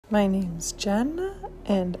My name's Gianna,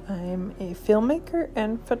 and I'm a filmmaker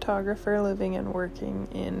and photographer living and working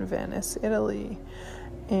in Venice, Italy.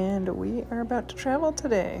 And we are about to travel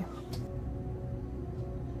today.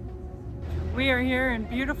 We are here in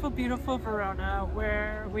beautiful, beautiful Verona,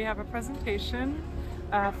 where we have a presentation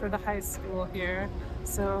for the high school here.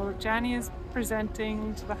 So Gianni is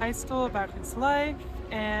presenting to the high school about his life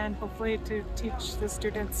and hopefully to teach the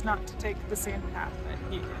students not to take the same path that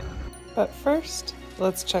he did. But first,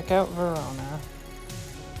 let's check out Verona.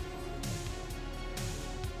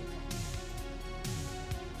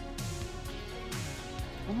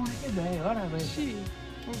 Sì,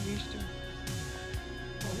 ho visto.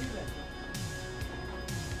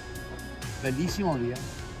 Bellissimo lì,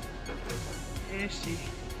 Sì.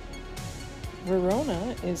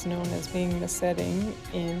 Verona is known as being the setting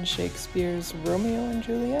in Shakespeare's Romeo and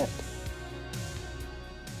Juliet.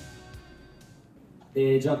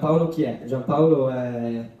 E Giampaolo chi è? Giampaolo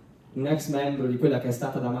è un ex membro di quella che è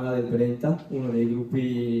stata la Mala del Brenta, uno dei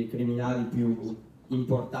gruppi criminali più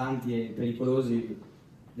importanti e pericolosi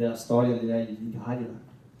della storia d'Italia.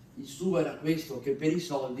 Il suo era questo, che per i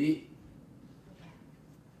soldi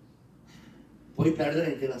puoi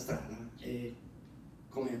perdere anche la strada, e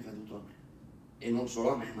come è accaduto a me. E non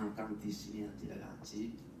solo a me, ma a tantissimi altri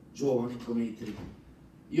ragazzi, giovani come i tri.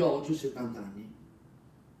 Io oggi ho 70 anni.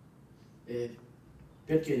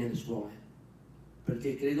 Perché nelle scuole?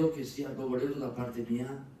 Perché credo che sia doveroso da parte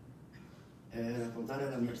mia raccontare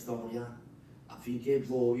la mia storia affinché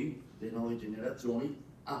voi, le nuove generazioni,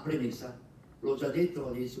 premessa, l'ho già detto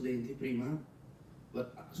agli studenti prima,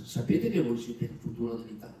 sapete che voi siete il futuro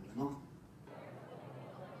dell'Italia, no?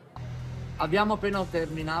 Abbiamo appena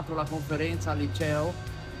terminato la conferenza al liceo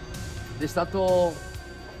ed è stato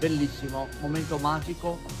bellissimo, momento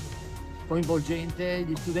magico, coinvolgente,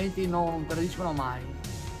 gli studenti non tradiscono mai,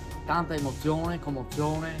 tanta emozione,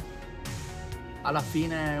 commozione, alla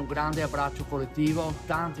fine un grande abbraccio collettivo,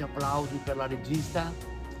 tanti applausi per la regista.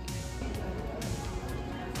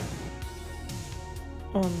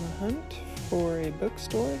 On the hunt for a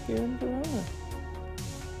bookstore here in Verona.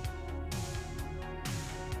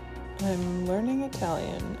 I'm learning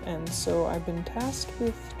Italian, and so I've been tasked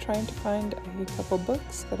with trying to find a couple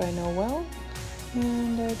books that I know well,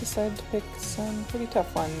 and I decided to pick some pretty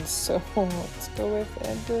tough ones. So let's go with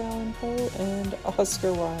Edgar Allan Poe and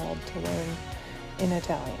Oscar Wilde to learn in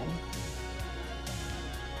Italian.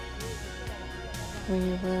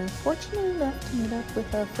 We were fortunate enough to meet up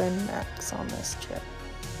with our friend Max on this trip.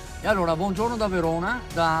 E allora, buongiorno da Verona,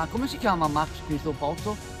 come si chiama Max questo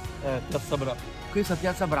posto? Piazza Bra. Questa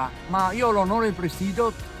Piazza Bra, ma io ho l'onore e il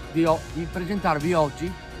prestigio di presentarvi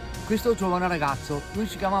oggi questo giovane ragazzo. Lui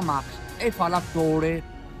si chiama Max e fa l'attore.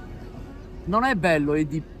 Non è bello, è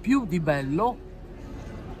di più di bello,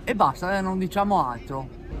 e basta, non diciamo altro.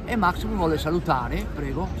 E Max mi vuole salutare,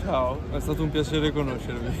 prego. Ciao, è stato un piacere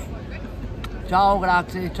conoscervi. Ciao,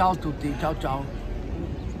 grazie, ciao a tutti, ciao ciao.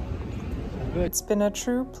 It's been a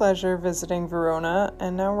true pleasure visiting Verona,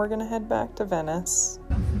 and now we're gonna head back to Venice.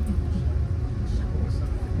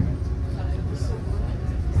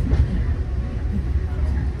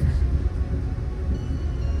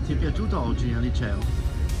 Ti è piaciuto oggi al liceo?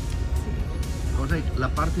 Sì. Cos'è la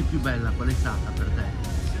parte più bella? Qual è stata per te?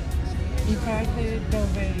 I parte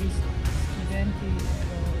dove i studenti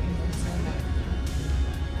erano emozionati.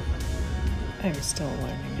 I'm still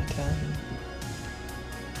learning Italian.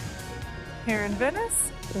 Here in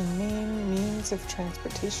Venice, the main means of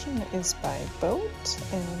transportation is by boat,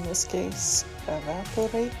 and in this case, a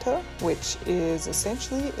vaporetto, which is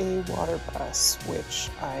essentially a water bus, which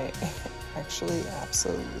I actually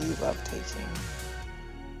absolutely love taking.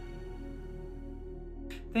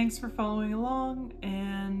 Thanks for following along,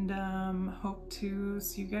 and hope to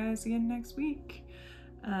see you guys again next week.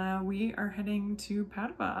 We are heading to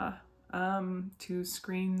Padua to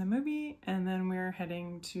screen the movie, and then we're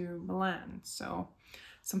heading to Milan. So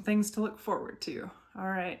some things to look forward to. All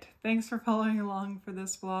right, thanks for following along for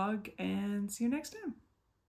this vlog, and see you next time.